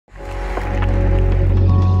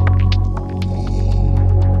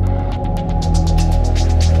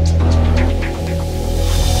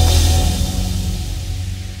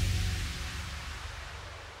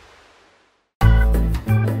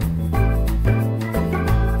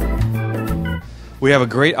We have a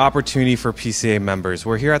great opportunity for PCA members.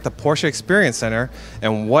 We're here at the Porsche Experience Center,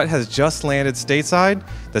 and what has just landed stateside?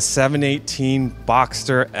 The 718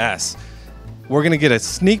 Boxster S. We're going to get a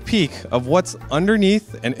sneak peek of what's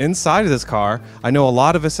underneath and inside of this car. I know a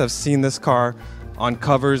lot of us have seen this car on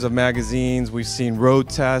covers of magazines. We've seen road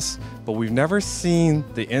tests, but we've never seen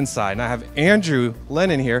the inside. And I have Andrew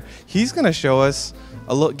Lennon here. He's going to show us,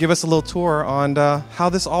 give us a little tour on how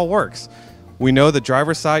this all works. We know the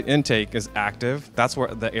driver's side intake is active. That's where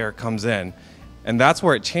the air comes in. And that's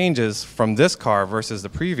where it changes from this car versus the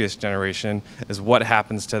previous generation, is what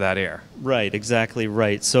happens to that air. Right, exactly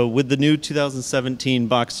right. So with the new 2017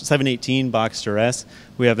 718 Boxster S,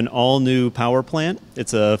 we have an all-new power plant.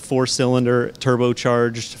 It's a 4-cylinder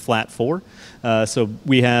turbocharged flat 4. So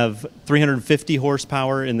we have 350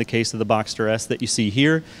 horsepower in the case of the Boxster S that you see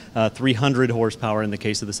here, 300 horsepower in the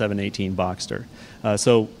case of the 718 Boxster.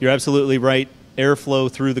 So you're absolutely right. Airflow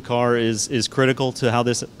through the car is critical to how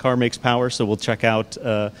this car makes power, so we'll check out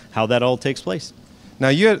how that all takes place. Now,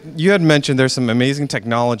 you had mentioned there's some amazing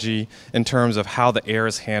technology in terms of how the air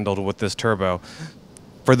is handled with this turbo.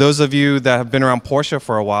 For those of you that have been around Porsche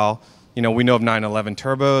for a while, you know, we know of 911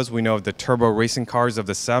 turbos, we know of the turbo racing cars of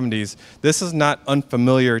the 70s. This is not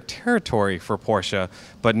unfamiliar territory for Porsche,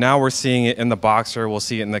 but now we're seeing it in the Boxster, we'll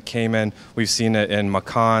see it in the Cayman, we've seen it in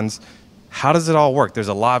Macans. How does it all work? There's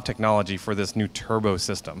a lot of technology for this new turbo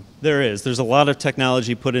system. There is. There's a lot of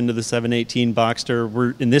technology put into the 718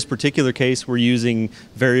 Boxster. In this particular case, we're using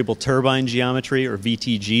variable turbine geometry, or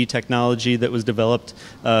VTG technology, that was developed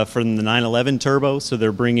from the 911 turbo. So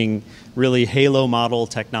they're bringing really halo model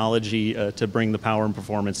technology to bring the power and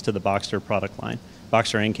performance to the Boxster product line,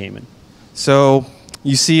 Boxster and Cayman. So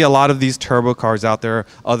you see a lot of these turbo cars out there,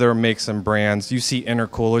 other makes and brands. You see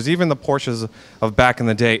intercoolers. Even the Porsches of back in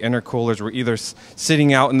the day, intercoolers were either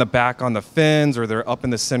sitting out in the back on the fins or they're up in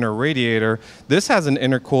the center radiator. This has an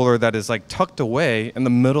intercooler that is like tucked away in the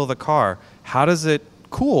middle of the car. How does it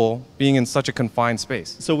cool being in such a confined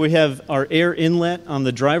space? So we have our air inlet on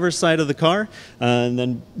the driver's side of the car, and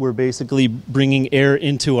then we're basically bringing air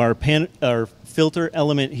into our filter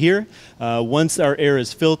element here. Once our air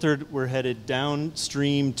is filtered, we're headed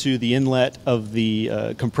downstream to the inlet of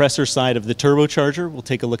the compressor side of the turbocharger. We'll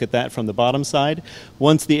take a look at that from the bottom side.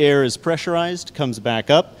 Once the air is pressurized, comes back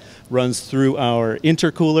up, runs through our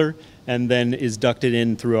intercooler, and then is ducted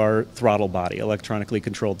in through our throttle body, electronically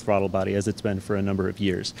controlled throttle body, as it's been for a number of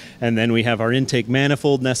years. And then we have our intake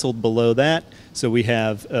manifold nestled below that, so we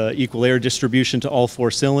have equal air distribution to all 4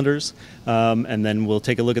 cylinders. And then we'll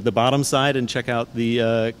take a look at the bottom side and check out the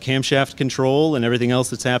camshaft control and everything else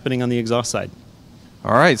that's happening on the exhaust side.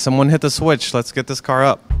 All right, someone hit the switch. Let's get this car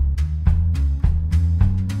up.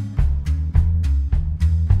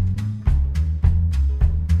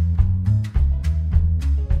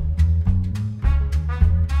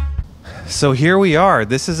 So here we are.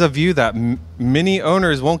 This is a view that many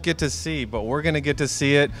owners won't get to see, but we're going to get to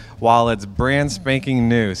see it while it's brand spanking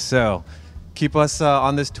new. So keep us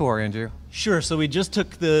on this tour, Andrew. Sure. So we just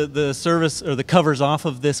took the service or the covers off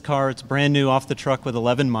of this car. It's brand new off the truck with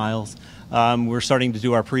 11 miles. We're starting to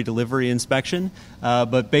do our pre-delivery inspection.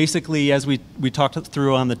 But basically, as we talked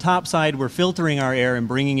through on the top side, we're filtering our air and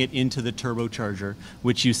bringing it into the turbocharger,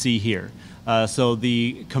 which you see here. So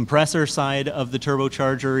the compressor side of the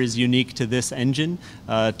turbocharger is unique to this engine,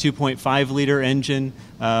 2.5-liter engine.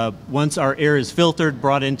 Once our air is filtered,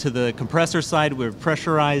 brought into the compressor side, we're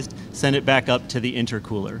pressurized, send it back up to the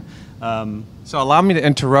intercooler. So allow me to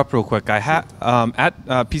interrupt real quick. At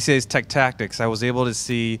PCA's Tech Tactics, I was able to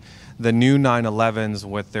see the new 911s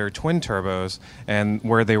with their twin turbos and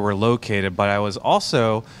where they were located, but I was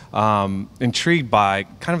also intrigued by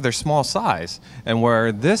kind of their small size and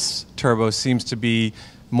where this turbo seems to be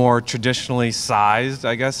more traditionally sized,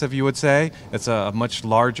 I guess, if you would say. It's a much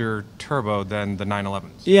larger turbo than the 911s.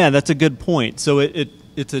 Yeah, that's a good point. So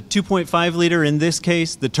it's a 2.5-liter in this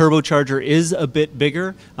case. The turbocharger is a bit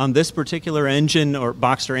bigger. On this particular engine, or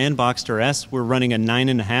Boxster and Boxster S, we're running a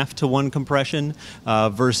 9.5-to-1 compression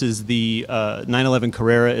versus the 911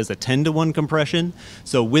 Carrera is a 10-to-1 compression.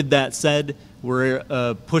 So with that said,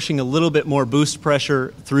 we're pushing a little bit more boost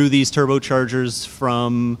pressure through these turbochargers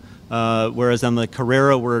from, whereas on the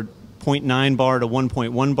Carrera we're 0.9 bar to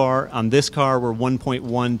 1.1 bar. On this car, we're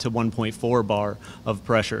 1.1 to 1.4 bar of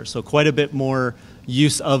pressure. So quite a bit more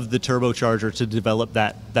use of the turbocharger to develop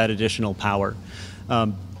that additional power.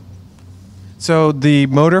 So the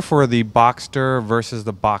motor for the Boxster versus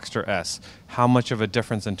the Boxster S, how much of a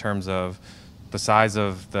difference in terms of the size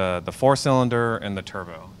of the 4-cylinder and the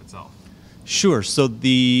turbo itself? Sure. So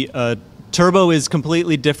the Turbo is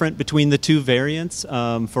completely different between the two variants.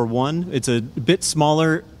 For one, it's a bit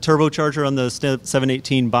smaller turbocharger on the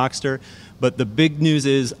 718 Boxster, but the big news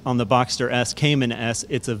is on the Boxster S, Cayman S,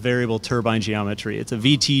 it's a variable turbine geometry. It's a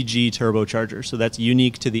VTG turbocharger, so that's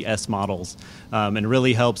unique to the S models and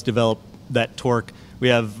really helps develop that torque. We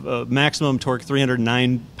have maximum torque,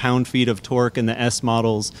 309 pound-feet of torque in the S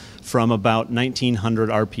models from about 1900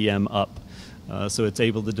 RPM up. So it's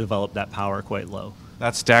able to develop that power quite low.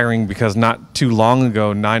 That's staggering because not too long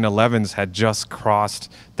ago, 911s had just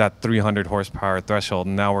crossed that 300 horsepower threshold,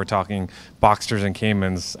 and now we're talking Boxsters and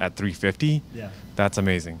Caymans at 350. Yeah. That's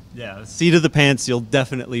amazing. Yeah, seat of the pants, you'll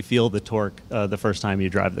definitely feel the torque the first time you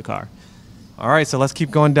drive the car. All right, so let's keep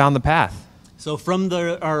going down the path. So from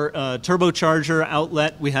our turbocharger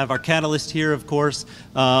outlet, we have our catalyst here, of course,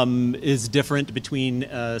 is different between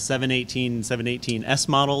 718 and 718S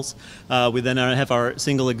models. We then have our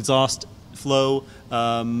single exhaust flow,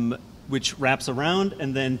 which wraps around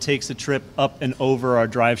and then takes a trip up and over our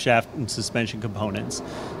drive shaft and suspension components.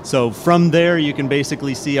 So from there, you can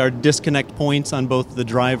basically see our disconnect points on both the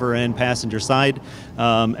driver and passenger side.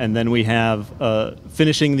 And then we have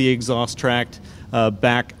finishing the exhaust tract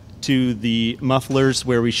back to the mufflers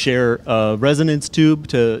where we share a resonance tube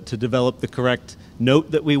to develop the correct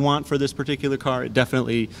note that we want for this particular car. It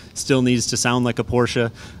definitely still needs to sound like a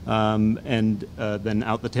Porsche, and then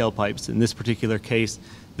out the tailpipes. In this particular case,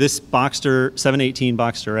 this Boxster 718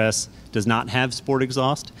 Boxster S does not have sport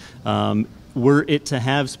exhaust. Were it to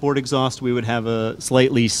have sport exhaust, we would have a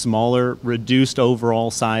slightly smaller, reduced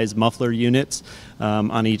overall size muffler units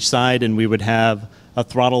on each side, and we would have a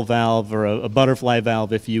throttle valve or a butterfly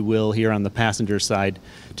valve, if you will, here on the passenger side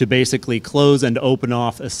to basically close and open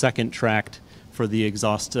off a second tract for the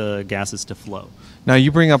exhaust gases to flow. Now you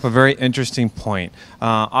bring up a very interesting point.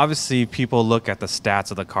 Obviously people look at the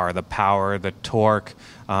stats of the car, the power, the torque,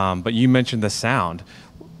 but you mentioned the sound.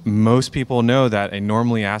 Most people know that a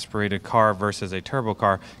normally aspirated car versus a turbo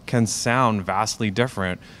car can sound vastly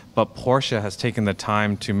different, but Porsche has taken the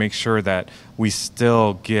time to make sure that we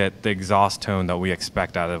still get the exhaust tone that we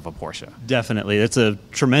expect out of a Porsche. Definitely. It's a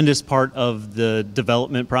tremendous part of the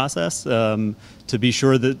development process to be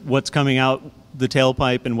sure that what's coming out the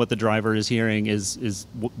tailpipe and what the driver is hearing is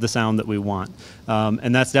the sound that we want.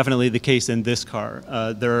 And that's definitely the case in this car.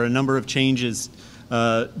 There are a number of changes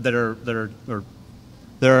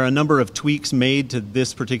there are a number of tweaks made to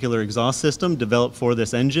this particular exhaust system developed for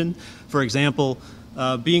this engine. For example,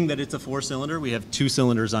 being that it's a 4-cylinder, we have 2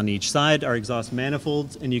 cylinders on each side, our exhaust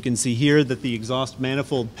manifolds, and you can see here that the exhaust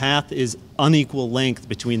manifold path is unequal length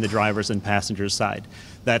between the driver's and passenger's side.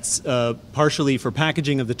 That's partially for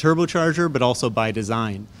packaging of the turbocharger, but also by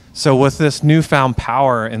design. So with this newfound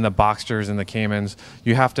power in the Boxsters and the Caymans,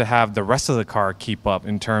 you have to have the rest of the car keep up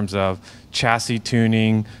in terms of chassis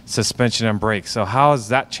tuning, suspension, and brakes. So how has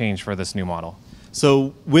that changed for this new model?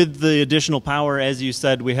 So with the additional power, as you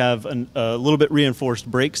said, we have a little bit reinforced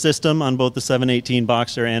brake system on both the 718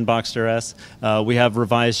 Boxster and Boxster S. We have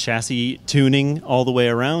revised chassis tuning all the way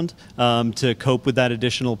around to cope with that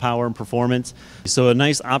additional power and performance. So a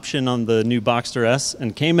nice option on the new Boxster S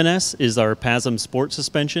and Cayman S is our Passim Sport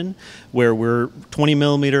suspension, where we're 20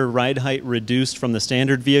 millimeter ride height reduced from the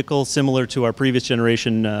standard vehicle, similar to our previous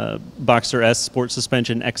generation Boxster S Sport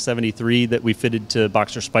suspension X73 that we fitted to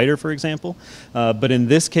Boxster Spider, for example. But in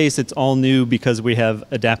this case, it's all new because we have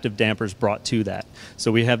adaptive dampers brought to that.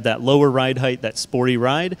 So we have that lower ride height, that sporty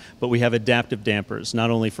ride, but we have adaptive dampers, not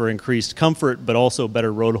only for increased comfort, but also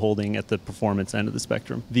better road holding at the performance end of the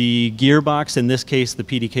spectrum. The gearbox, in this case, the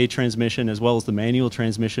PDK transmission, as well as the manual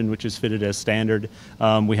transmission, which is fitted as standard.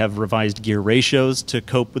 We have revised gear ratios to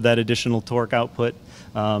cope with that additional torque output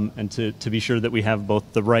and to be sure that we have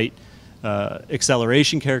both the right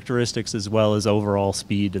acceleration characteristics as well as overall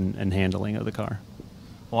speed and handling of the car.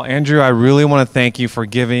 Well, Andrew, I really want to thank you for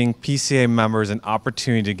giving PCA members an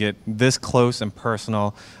opportunity to get this close and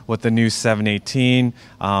personal with the new 718.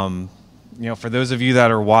 You know, for those of you that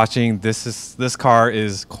are watching, this car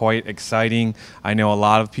is quite exciting. I know a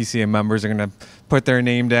lot of PCA members are going to put their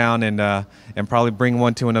name down and probably bring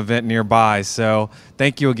one to an event nearby. So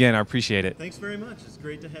thank you again. I appreciate it. Thanks very much. It's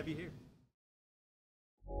great to have you here.